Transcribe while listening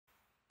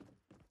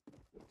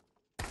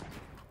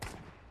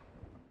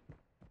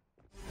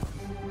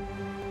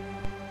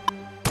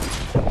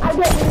I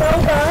get no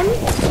gun.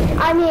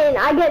 I mean,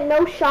 I get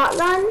no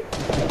shotgun.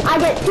 I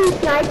get 2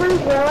 snipers,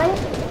 really?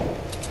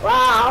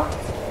 Wow.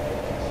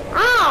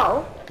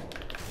 Ow!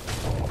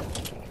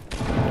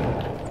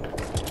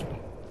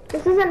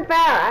 This isn't fair.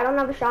 I don't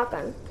have a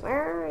shotgun.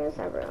 Where is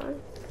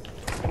everyone?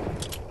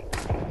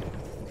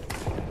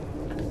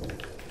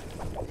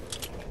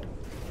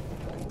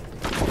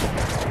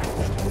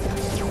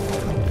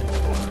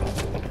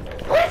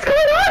 What's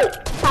going on?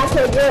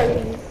 Package, you're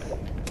in.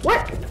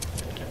 What?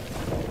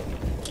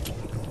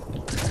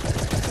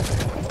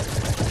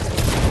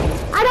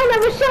 I don't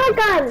have a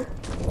shotgun!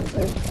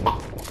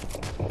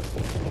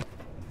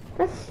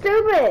 That's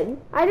stupid.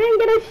 I didn't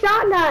get a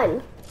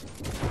shotgun.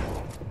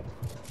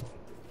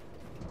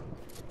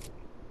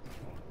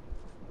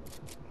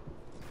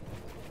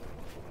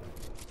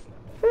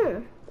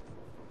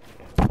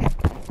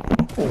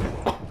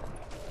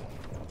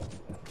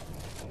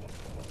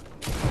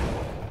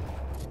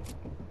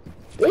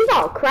 These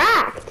all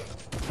cracked.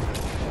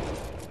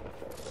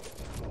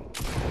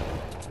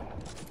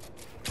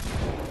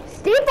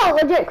 Steve all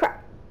legit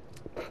cracked.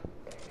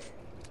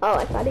 Oh,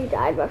 I thought he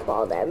died by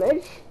fall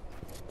damage.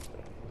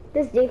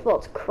 This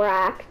default's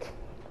cracked.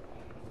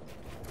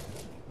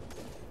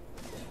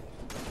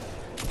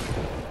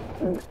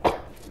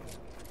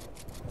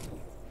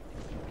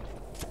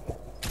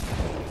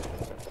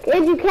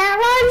 Kid, you can't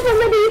run from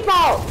the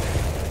default!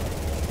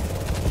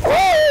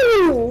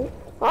 Ooh!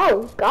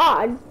 Oh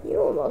god, you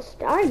almost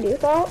died,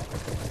 default.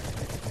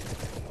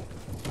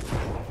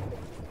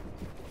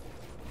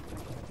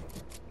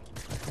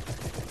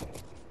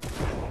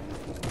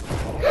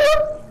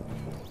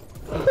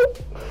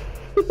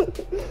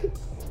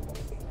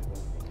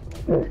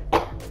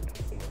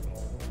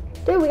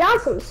 Dude, we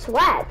got some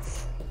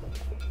sweats.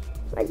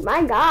 Like,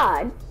 my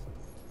god.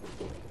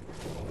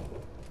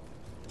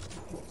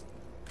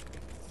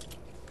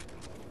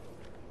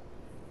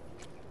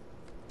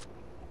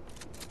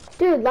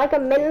 Dude, like a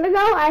minute ago,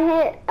 I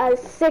hit a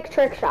sick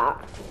trick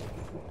shot.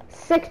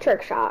 Sick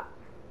trick shot.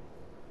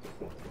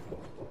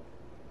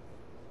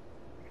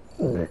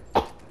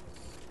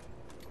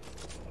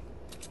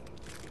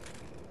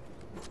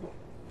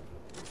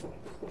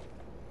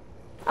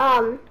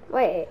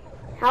 Wait.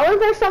 How is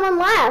there someone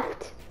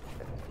left?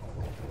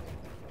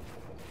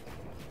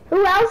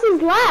 Who else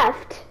is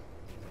left?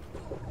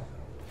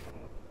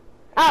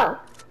 Oh.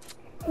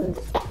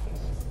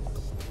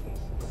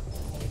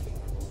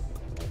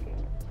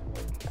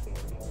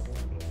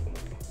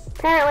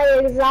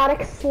 Apparently Exotic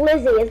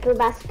Slizzy is the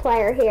best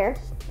player here.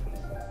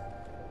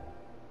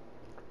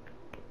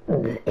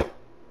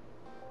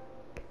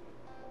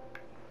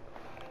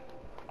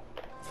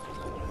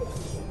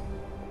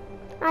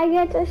 I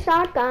get a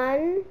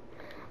shotgun.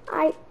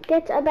 I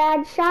get a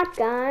bad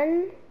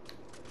shotgun.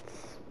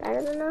 It's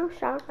better than no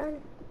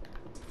shotgun.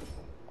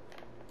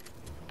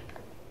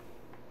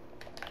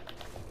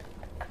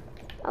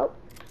 Oh.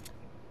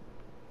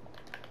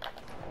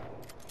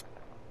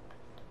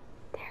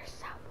 There's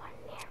someone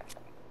near me.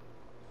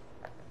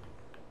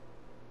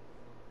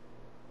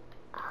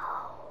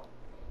 Oh,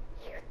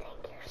 you think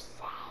you're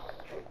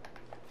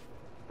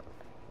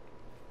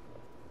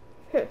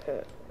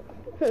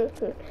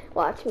safe?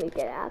 Watch me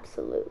get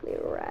absolutely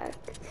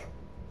wrecked.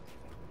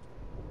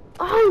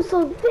 Oh,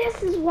 so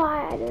this is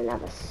why I didn't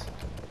have a...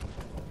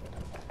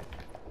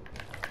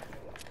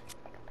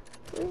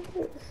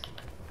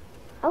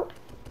 Oh.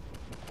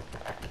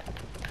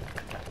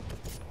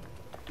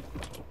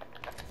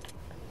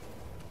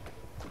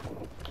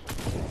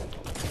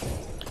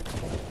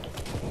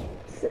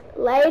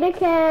 Later,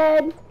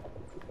 kid.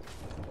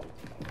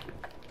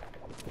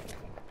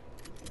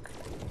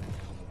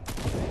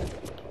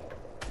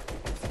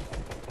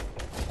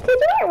 Kid,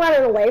 you ain't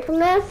running away from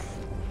this.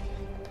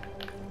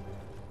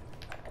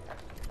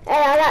 Hey,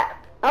 I got...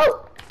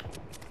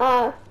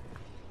 Oh.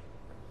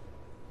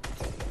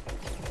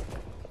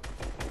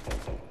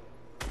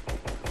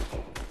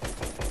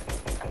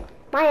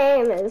 My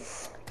aim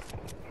is...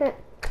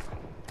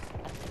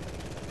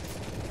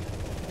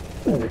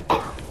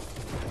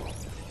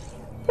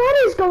 What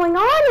is going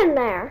on in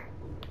there?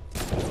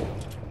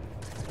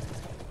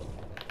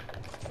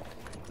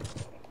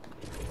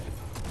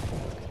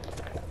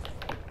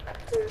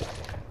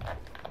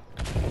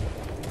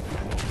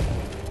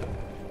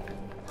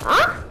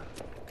 Huh?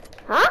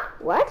 Huh?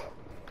 What?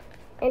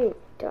 And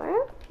do I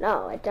have?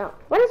 No, I don't.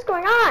 What is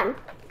going on?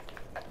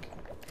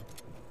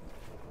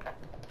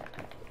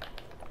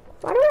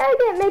 Why do I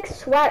get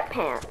mixed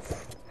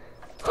sweatpants?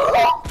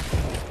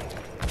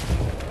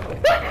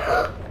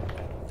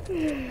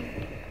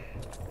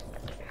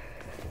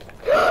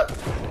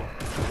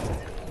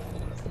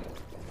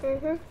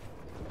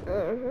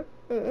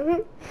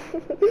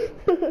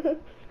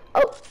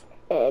 Oh,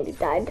 and he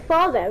died to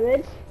fall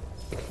damage.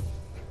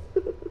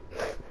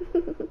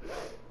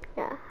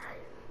 Yeah.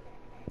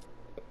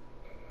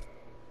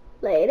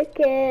 Later,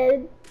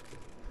 kid.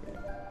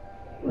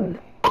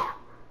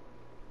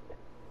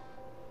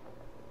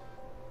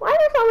 Why are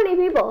there so many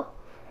people?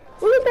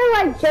 Wasn't there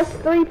like just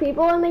 3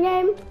 people in the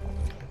game?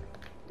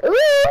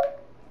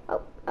 Ooh!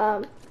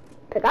 Oh,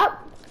 pick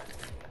up.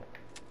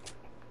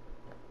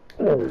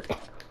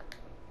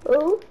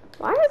 Ooh,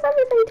 why is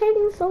everything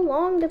taking so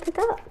long to pick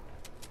up?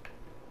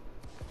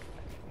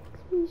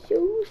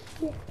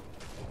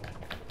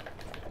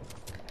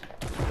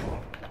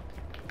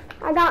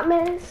 I got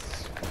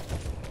miss.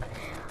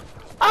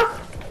 Oh!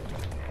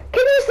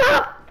 Can you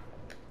stop?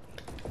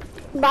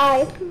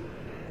 Bye.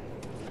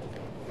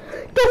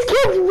 This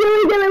kid's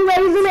really gonna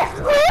laser me.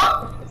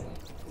 Oh!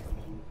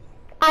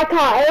 I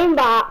caught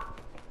aimbot.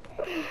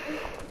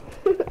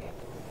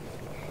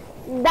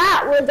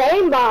 That was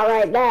aimbot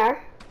right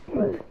there.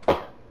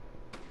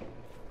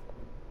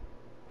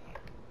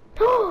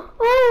 Oh,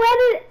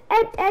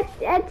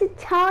 at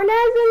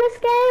Titona's in this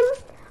game,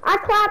 I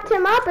clapped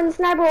him up and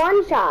sniper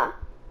one shot.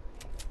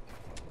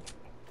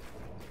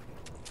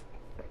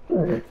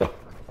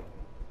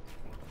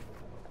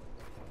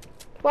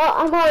 Well,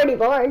 I'm already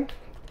bored.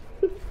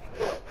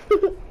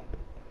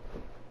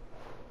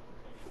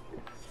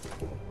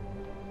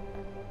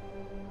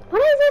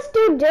 What is this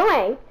dude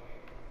doing?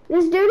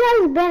 This dude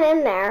has been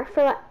in there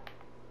for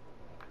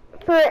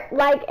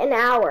like an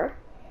hour.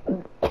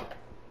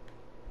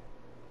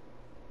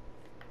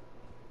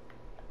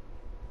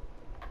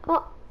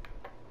 Oh,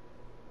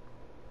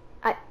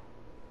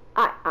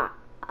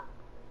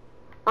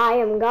 I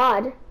am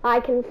God. I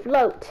can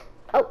float.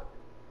 Oh.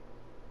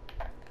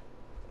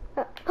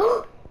 No,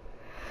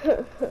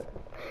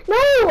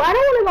 I don't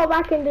want to go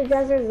back into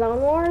Desert Zone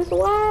Wars.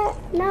 What?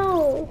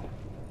 No.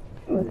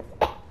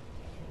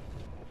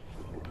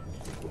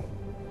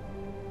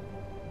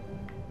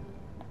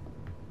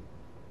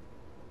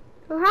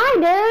 Oh,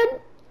 hi,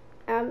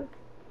 dude.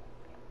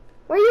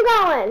 Where you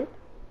going?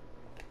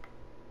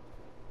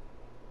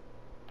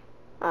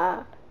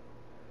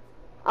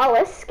 Oh,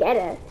 let's get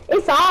it.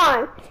 It's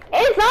on.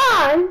 It's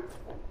on.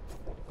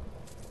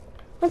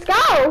 Let's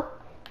go.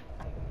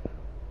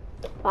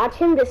 Watch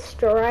him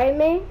destroy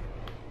me.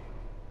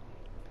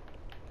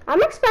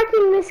 I'm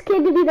expecting this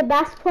kid to be the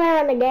best player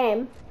in the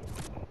game.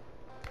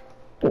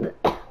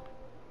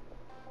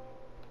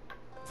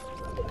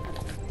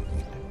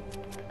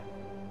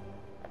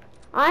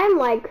 I'm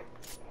like...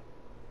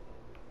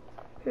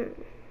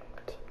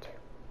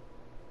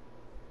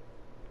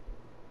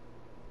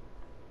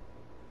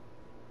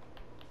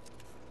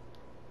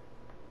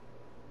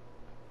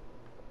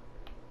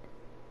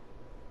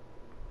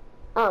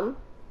 Ow.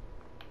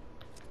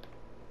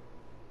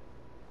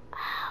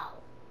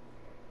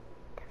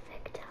 The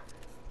victim.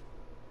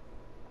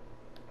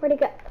 Where'd he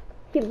go?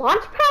 He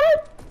launch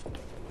padded?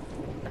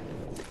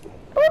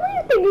 Where do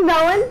you think he's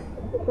going?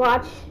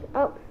 Watch.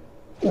 Oh.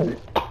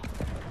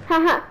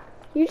 Haha.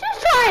 You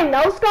just try and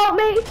no-scope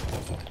me?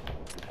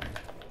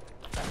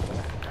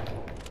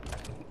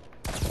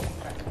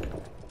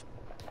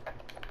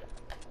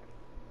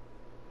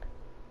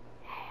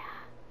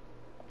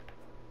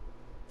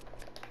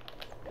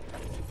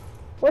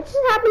 What just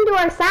happened to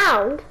our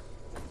sound?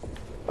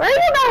 Where are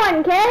you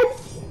going, kid?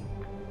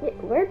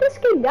 Where'd this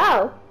kid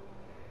go?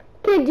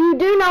 Kid, you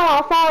do know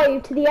I'll follow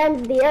you to the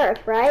ends of the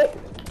earth, right?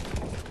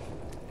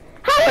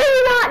 How are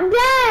you not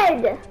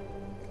dead?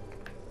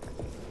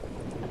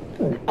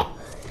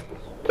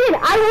 Kid,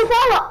 I will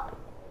follow.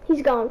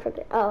 He's going for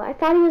the... Oh, I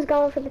thought he was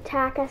going for the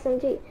TAC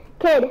SMG.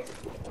 Kid.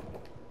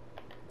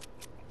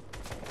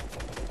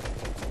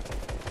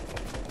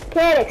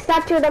 Kid,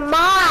 accept your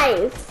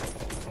demise.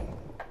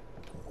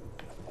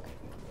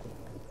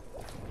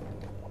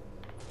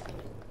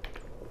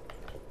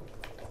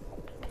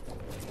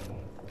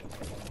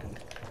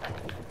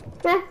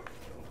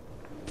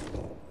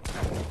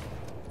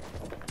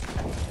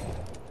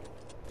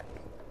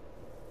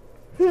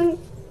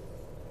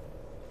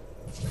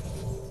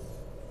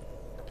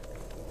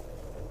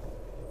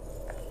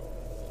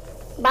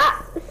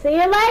 Bye. See you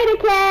later,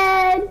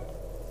 kid.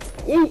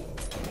 Yeet.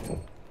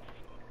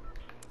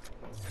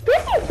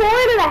 54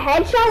 to the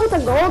headshot with a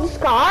gold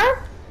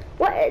scar?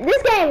 What?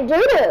 This game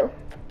doo-doo.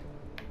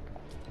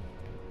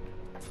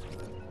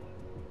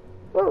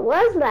 What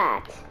was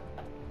that?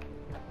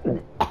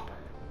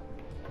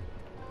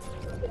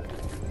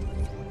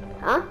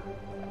 Huh?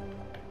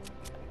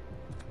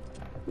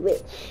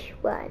 Which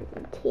one?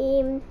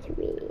 Team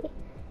 3.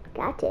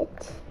 Got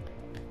it.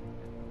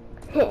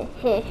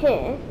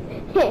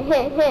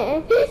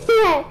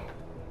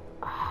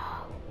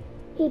 Oh,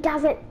 he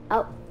doesn't.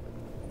 Oh.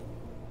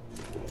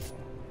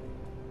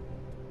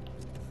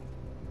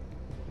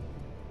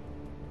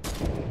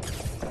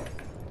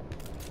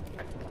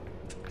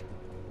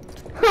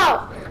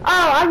 Oh,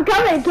 I'm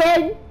coming,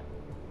 kid.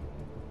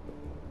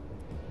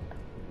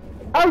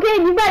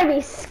 Okay, you better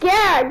be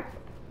scared.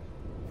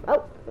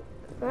 Oh,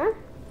 huh?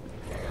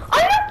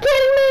 Are you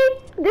kidding me?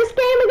 This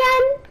game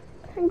again?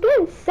 I'm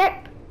getting sick.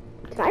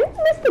 Did I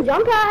miss the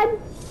jump pad?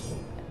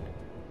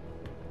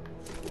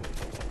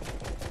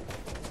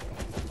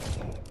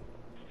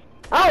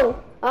 Oh,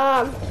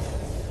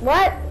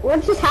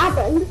 what just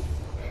happened?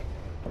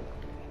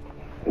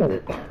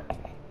 Am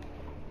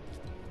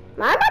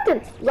I about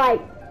to,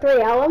 like,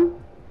 3-0 him?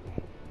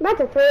 I'm about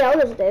to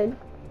 3-0 this dude.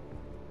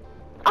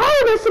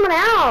 Oh, there's someone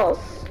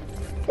else!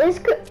 This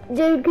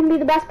dude can be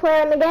the best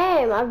player in the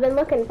game I've been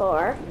looking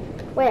for.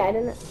 Wait, I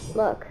didn't...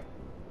 Look.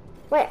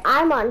 Wait,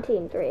 I'm on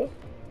team 3.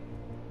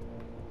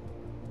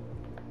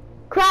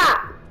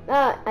 Crap!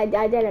 I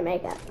didn't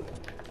make it.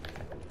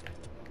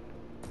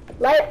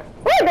 Like,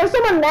 wait, there's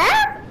someone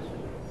there?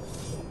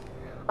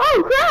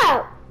 Oh,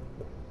 crap!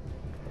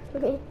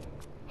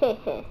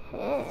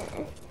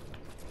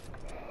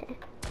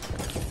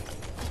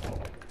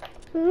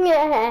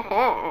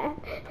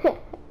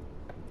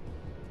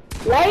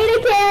 Later,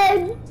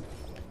 kid!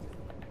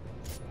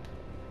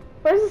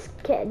 Where's this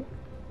kid?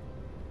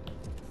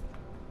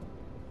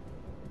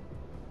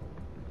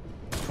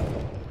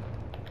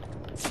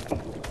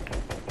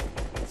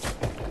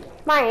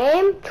 My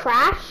aim?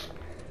 Trash?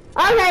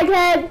 Okay,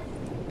 kid.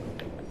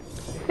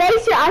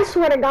 Face your, I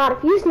swear to God,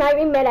 if you snipe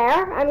me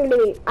midair,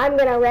 I'm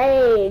gonna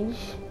rage.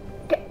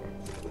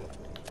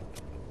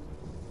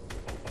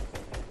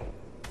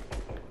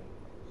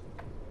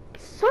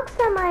 Sucks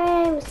that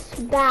my aim's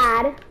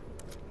bad.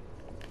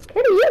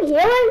 Kid, are you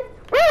healing?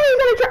 Where are you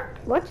gonna try?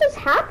 What just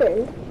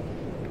happened?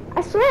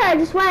 I swear I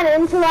just went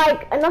into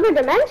like another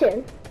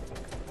dimension.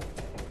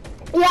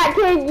 Yeah,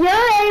 kid,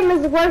 your aim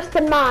is worse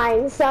than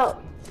mine, so.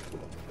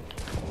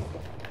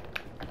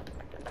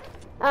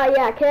 Oh,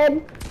 yeah,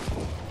 kid.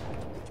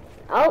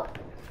 Oh.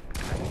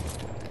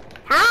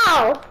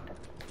 How?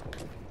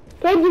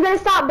 Kid, you gonna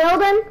stop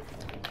building?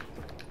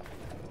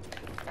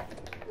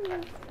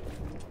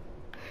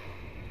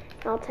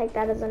 I'll take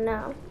that as a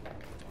no.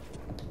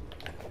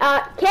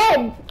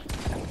 Kid!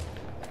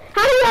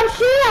 How do you have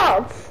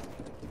shields?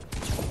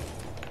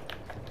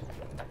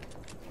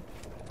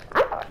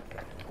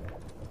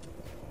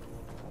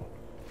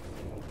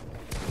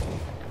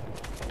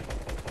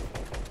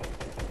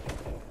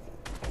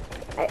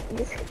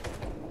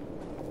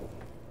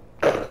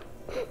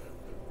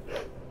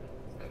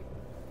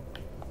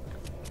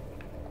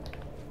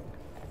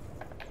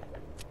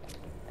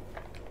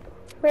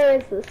 Where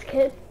is this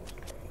kid?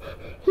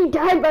 He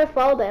died by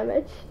fall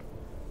damage.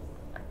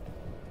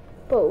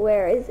 But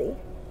where is he?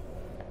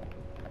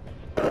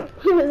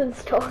 He was in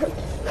storm.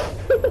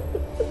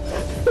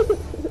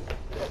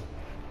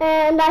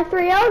 And I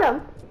 3-0'd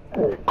him.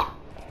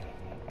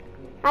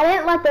 I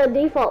didn't let the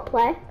default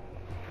play,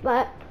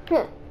 but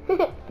you're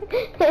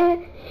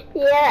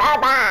a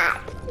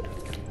bot.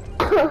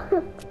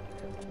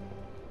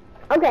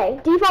 Okay,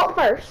 default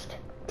first.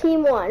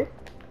 Team 1.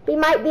 He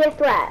might be a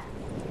threat.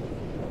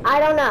 I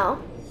don't know.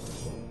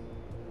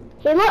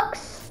 He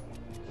looks.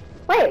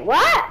 Wait,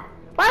 what?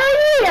 Why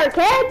are you here,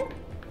 kid?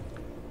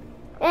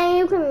 And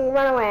you can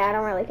run away. I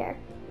don't really care.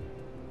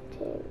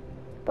 Team.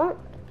 Who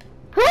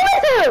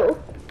is who?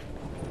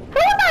 Who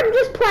am I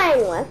just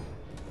playing with?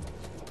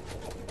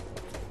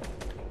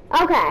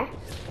 Okay.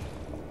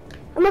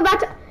 I'm about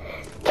to.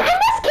 Can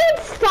this kid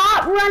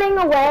stop running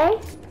away?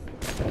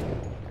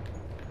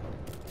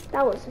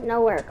 That was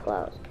nowhere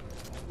close.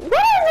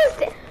 What is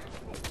this?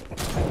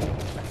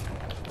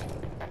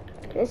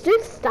 Let's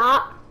just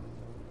stop.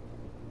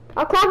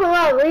 I'll call him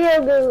out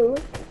real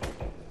good.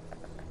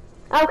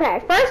 Okay,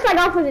 first I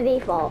go for the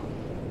default.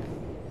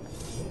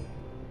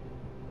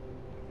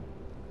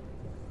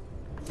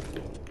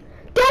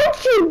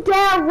 Don't you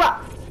dare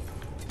run!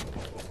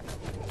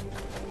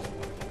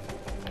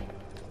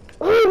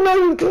 Oh no,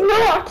 you do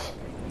not!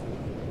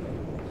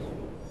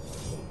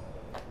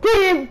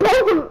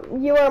 Both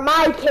of you are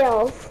my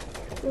kills.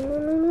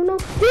 No.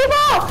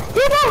 Default!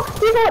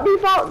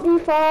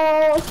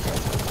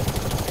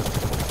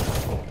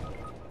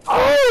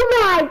 Oh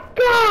my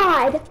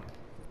god!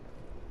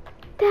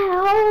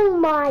 Oh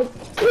my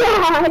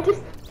god!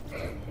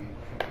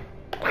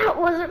 That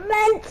was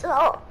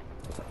mental!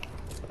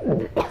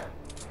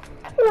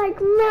 Like,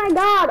 my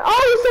god!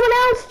 Oh, someone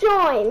else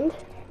joined!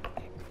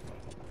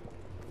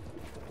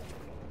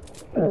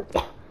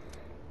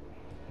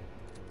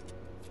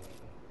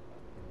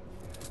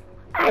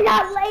 I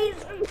got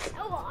lasered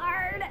so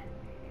hard!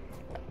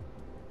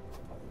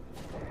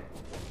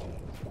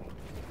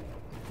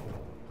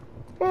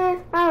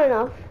 I don't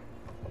know.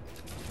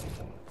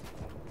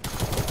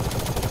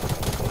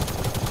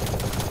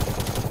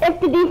 If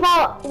the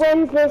default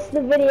wins this,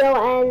 the video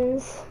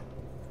ends.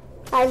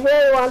 I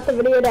really want the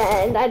video to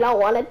end. I don't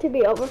want it to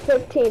be over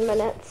 15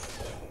 minutes.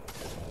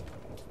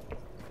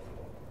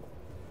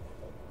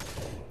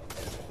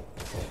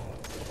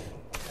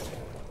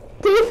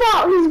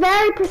 Default, he's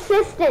very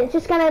persistent.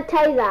 Just gonna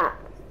tell you that.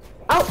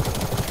 Oh.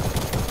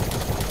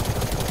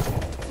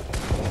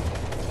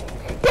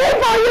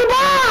 Default, you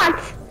bot!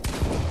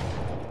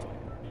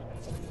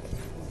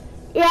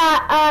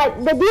 Yeah,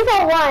 the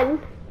default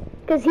won.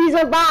 Because he's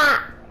a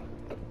bot.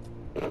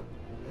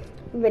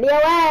 Video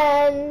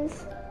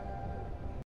ends.